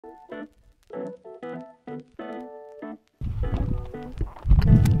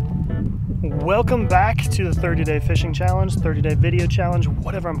Welcome back to the 30-day fishing challenge, 30-day video challenge,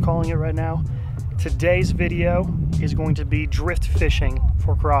 whatever I'm calling it right now. Today's video is going to be drift fishing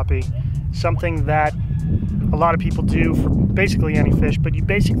for crappie, something that a lot of people do for basically any fish, but you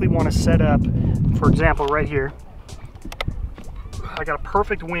basically want to set up, for example, right here. I got a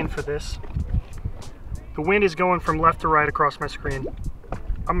perfect wind for this. The wind is going from left to right across my screen.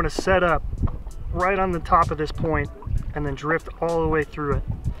 I'm going to set up right on the top of this point and then drift all the way through it.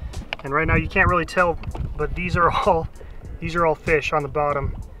 And right now you can't really tell, but these are all fish on the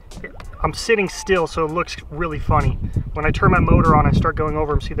bottom. I'm sitting still, so it looks really funny. When I turn my motor on, I start going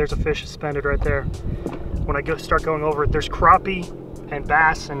over them. See, there's a fish suspended right there. When I start going over it, there's crappie and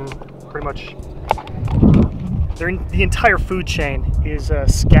bass, and pretty much the entire food chain is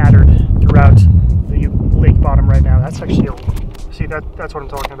scattered throughout the lake bottom right now. That's actually see, that's what I'm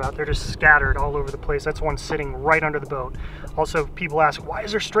talking about. They're just scattered all over the place. That's one sitting right under the boat. Also, people ask, why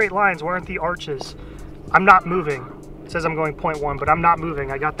is there straight lines? Why aren't the arches? I'm not moving. It says I'm going 0.1, but I'm not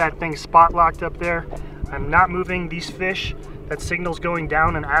moving. I got that thing spot locked up there. I'm not moving these fish. That signal's going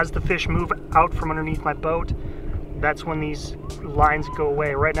down, and as the fish move out from underneath my boat, that's when these lines go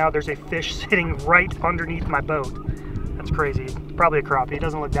away. Right now, there's a fish sitting right underneath my boat. That's crazy. Probably a crappie. It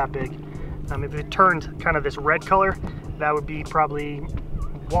doesn't look that big. If it turned kind of this red color, that would be probably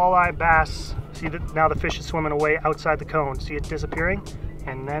walleye, bass. See that now the fish is swimming away outside the cone. See it disappearing,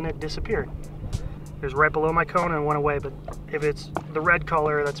 and then it disappeared. It was right below my cone and went away. But if it's the red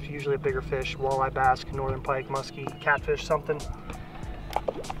color, that's usually a bigger fish: walleye, bass, northern pike, muskie, catfish, something.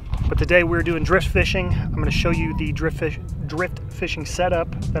 But today we're doing drift fishing. I'm going to show you the drift fishing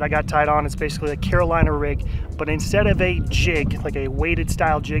setup that I got tied on. It's basically a Carolina rig, but instead of a jig, like a weighted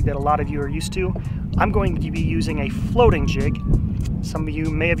style jig that a lot of you are used to, I'm going to be using a floating jig. Some of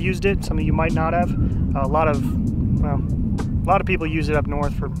you may have used it, some of you might not have. A lot of people use it up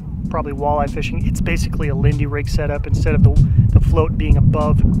north for probably walleye fishing. It's basically a Lindy rig setup. Instead of the float being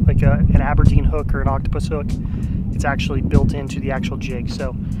above like an Aberdeen hook or an octopus hook, it's actually built into the actual jig.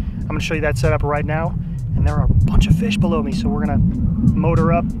 So I'm going to show you that setup right now. And there are a bunch of fish below me, so we're going to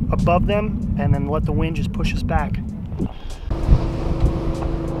motor up above them and then let the wind just push us back.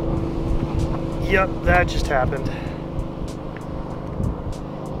 Yep, that just happened.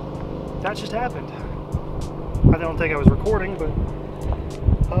 That just happened. I don't think I was recording, but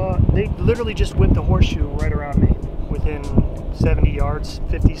they literally just whipped the horseshoe right around me within 70 yards,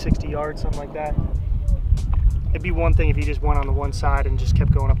 50, 60 yards, something like that. It'd be one thing if he just went on the one side and just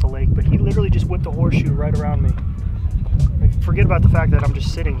kept going up the lake, but he literally just whipped a horseshoe right around me. Like, forget about the fact that I'm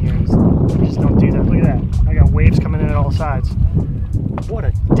just sitting here. You just don't do that. Look at that. I got waves coming in at all sides. What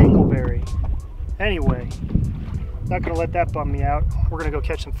a dingleberry. Anyway, not going to let that bum me out. We're going to go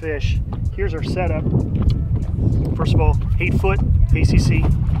catch some fish. Here's our setup. First of all, 8-foot ACC.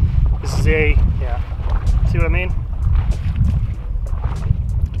 This is yeah. See what I mean?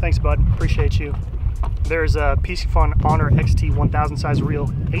 Thanks, bud. Appreciate you. There's a Piscifun Honor XT 1000 size reel,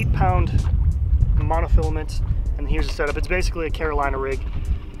 8-pound monofilament, and here's the setup. It's basically a Carolina rig.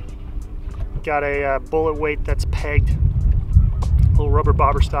 Got a bullet weight that's pegged, a little rubber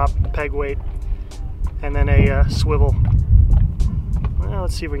bobber stop, peg weight, and then a swivel. Well,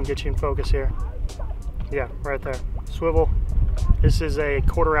 let's see if we can get you in focus here. Yeah, right there. Swivel. This is a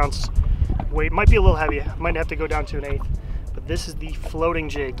 1/4 ounce weight. Might be a little heavy. Might have to go down to an 1/8. But this is the floating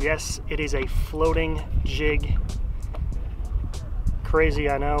jig. Yes, it is a floating jig. Crazy,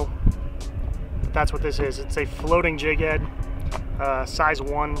 I know. But that's what this is. It's a floating jig head, size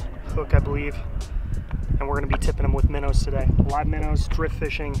 1 hook, I believe. And we're going to be tipping them with minnows today. Live minnows, drift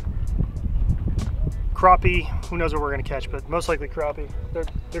fishing, crappie. Who knows what we're going to catch, but most likely crappie.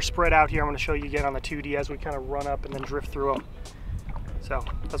 They're spread out here. I'm going to show you again on the 2D as we kind of run up and then drift through them. So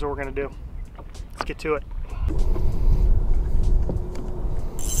that's what we're going to do. Let's get to it.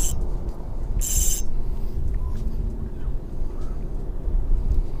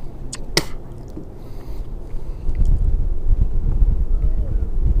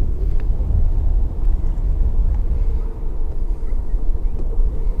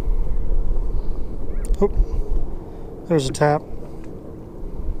 Oh, there's a tap.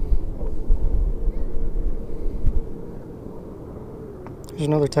 There's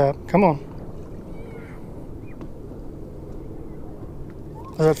another tap. Come on.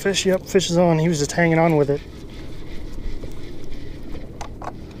 Is that fish? Yep, fish is on. He was just hanging on with it.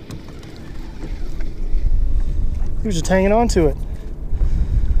 He was just hanging on to it.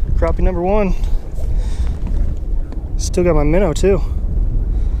 Crappie number 1. Still got my minnow too.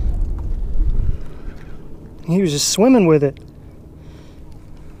 He was just swimming with it.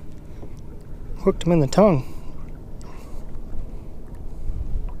 Hooked him in the tongue.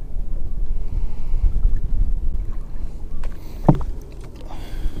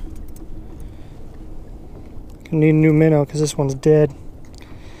 Gonna need a new minnow because this one's dead.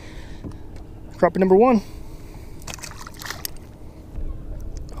 Crappie number 1.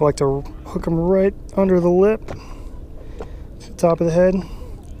 I like to hook them right under the lip, to the top of the head,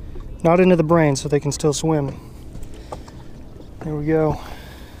 not into the brain so they can still swim. There we go.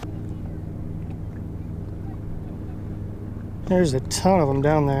 There's a ton of them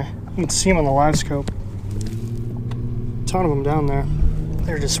down there. You can see them on the live scope. A ton of them down there.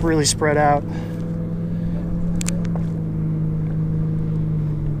 They're just really spread out.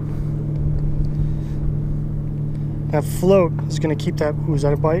 That float is going to keep that. Ooh, is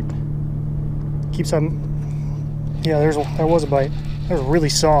that a bite? Keeps that. Yeah, there was a bite. That was really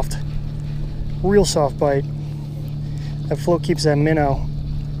soft. Real soft bite. That float keeps that minnow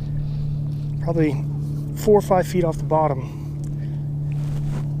probably 4 or 5 feet off the bottom,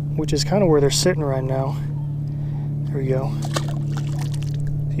 which is kind of where they're sitting right now. There we go.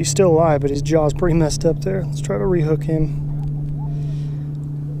 He's still alive, but his jaw's pretty messed up there. Let's try to rehook him.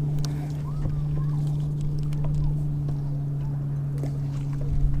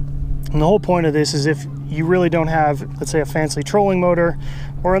 And the whole point of this is if you really don't have, let's say, a fancy trolling motor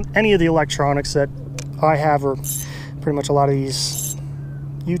or any of the electronics that I have, or pretty much a lot of these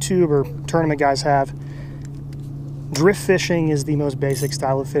YouTube or tournament guys have, drift fishing is the most basic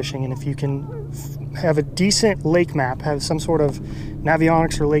style of fishing. And if you can have a decent lake map, have some sort of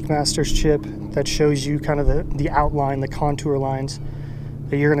Navionics or Lake Masters chip that shows you kind of the outline, the contour lines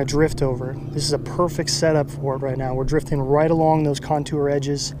that you're going to drift over, this is a perfect setup for it right now. We're drifting right along those contour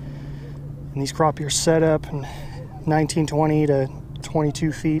edges. And these crappie are set up in 19, 20 to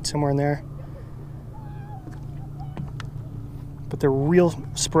 22 feet, somewhere in there. But they're real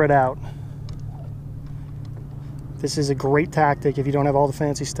spread out. This is a great tactic if you don't have all the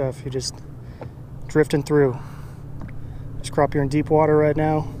fancy stuff. You're just drifting through. This crappie are in deep water right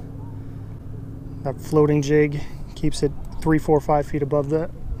now. That floating jig keeps it 3, 4, 5 feet above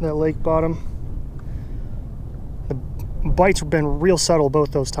that lake bottom. The bites have been real subtle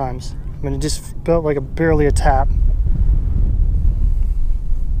both those times. I mean, it just felt like barely a tap.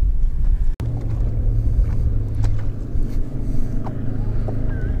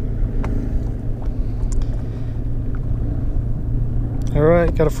 All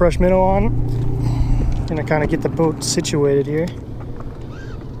right, got a fresh minnow on. Gonna kind of get the boat situated here.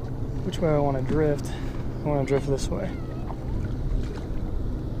 Which way I want to drift? I want to drift this way.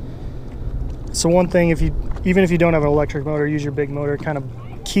 So one thing, even if you don't have an electric motor, use your big motor, kind of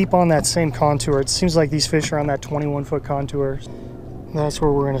keep on that same contour. It seems like these fish are on that 21-foot contour. That's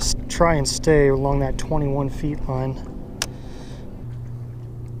where we're going to try and stay, along that 21 feet line.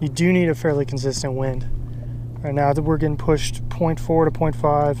 You do need a fairly consistent wind. Right now we're getting pushed 0.4 to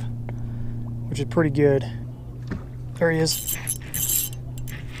 0.5, which is pretty good. There he is.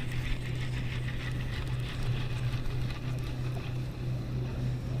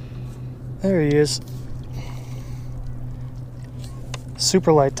 There he is.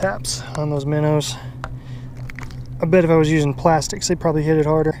 Super light taps on those minnows. I bet if I was using plastics, they'd probably hit it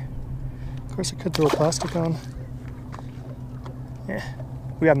harder. Of course, I could throw a plastic on. Yeah,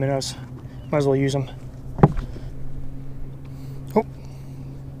 we got minnows. Might as well use them. Oh,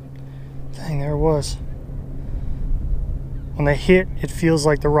 dang, there it was. When they hit, it feels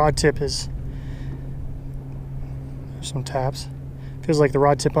like the rod tip is... There's some taps. Feels like the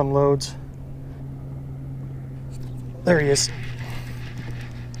rod tip unloads. There he is.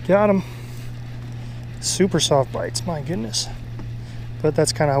 Got him. Super soft bites, my goodness. But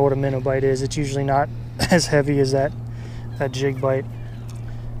that's kind of what a minnow bite is. It's usually not as heavy as that jig bite.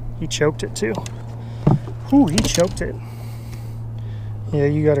 He choked it too. Ooh, he choked it. Yeah,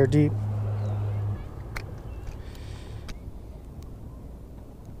 you got her deep.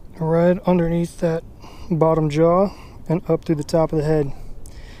 Right underneath that bottom jaw and up through the top of the head.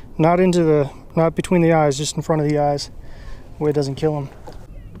 Not between the eyes, just in front of the eyes, where it doesn't kill him.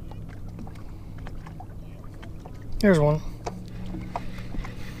 There's one.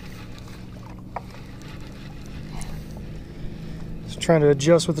 Just trying to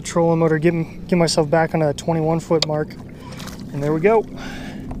adjust with the trolling motor, get myself back on that 21-foot mark, and there we go.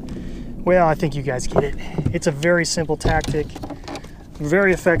 Well, I think you guys get it. It's a very simple tactic,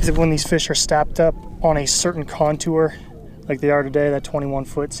 very effective when these fish are stacked up on a certain contour, like they are today. That 21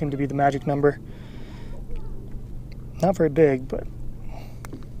 foot seemed to be the magic number. Not very big, but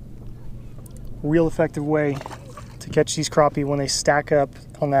real effective way to catch these crappie when they stack up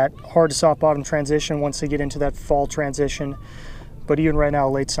on that hard to soft bottom transition once they get into that fall transition. But even right now,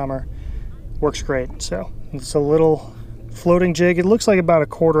 late summer, works great. So it's a little floating jig. It looks like about a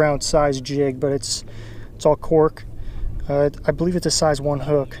 1/4 ounce size jig, but it's all cork. I believe it's a size 1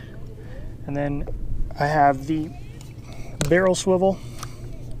 hook. And then I have the barrel swivel,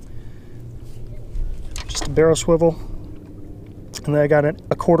 just a barrel swivel. And then I got a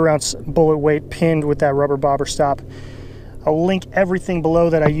 1/4 ounce bullet weight pinned with that rubber bobber stop. I'll link everything below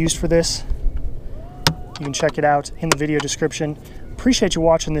that I used for this. You can check it out in the video description. Appreciate you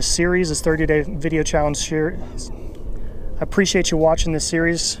watching this series, this 30-day video challenge series. I appreciate you watching this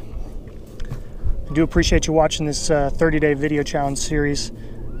series. I do appreciate you watching this 30-day video challenge series.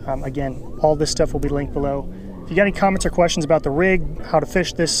 Again, all this stuff will be linked below. If you got any comments or questions about the rig, how to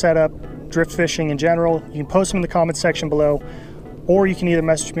fish this setup, drift fishing in general, you can post them in the comments section below, or you can either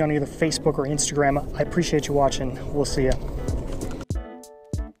message me on either Facebook or Instagram. I appreciate you watching. We'll see you.